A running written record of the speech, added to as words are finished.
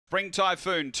Spring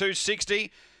Typhoon,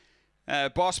 260.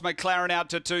 Boss McLaren out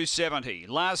to 270.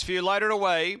 Last few loaded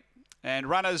away, and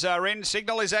runners are in.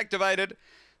 Signal is activated.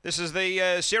 This is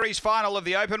the series final of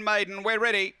the Open Maiden. We're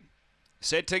ready.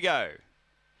 Set to go.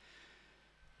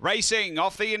 Racing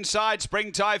off the inside,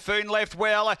 Spring Typhoon left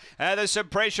well. There's some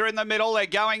pressure in the middle. They're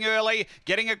going early,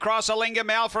 getting across Alinga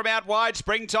Mal from out wide.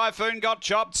 Spring Typhoon got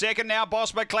chopped. Second now,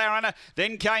 Boss McLaren.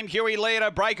 Then came Huey Lee at a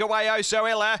breakaway,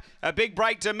 Osoella. A big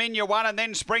break to Minya one, and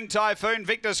then Spring Typhoon,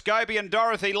 Victor Scobie and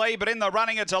Dorothy Lee. But in the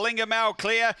running, it's Alinga Mal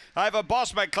clear over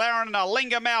Boss McLaren, and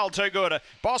Alinga Mal too good.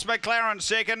 Boss McLaren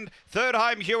second, third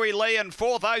home Huey Lee, and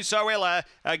fourth Osoella.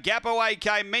 A gap away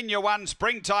came Minya one.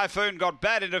 Spring Typhoon got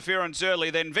bad interference early,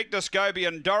 then Victor Scobie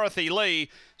and Dorothy Lee.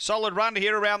 Solid run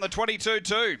here around the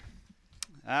 22-2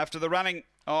 after the running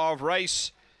of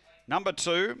race number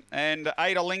 2 and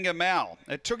 8 Alinga Mal.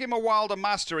 It took him a while to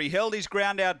muster. He held his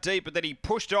ground out deep, but then he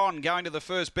pushed on going to the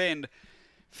first bend,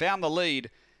 found the lead,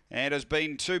 and has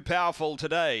been too powerful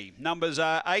today. Numbers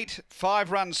are 8,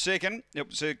 5 runs second. It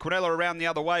was Quinella around the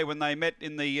other way when they met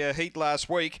in the heat last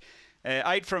week.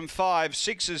 8 from 5,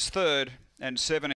 6 is third, and 7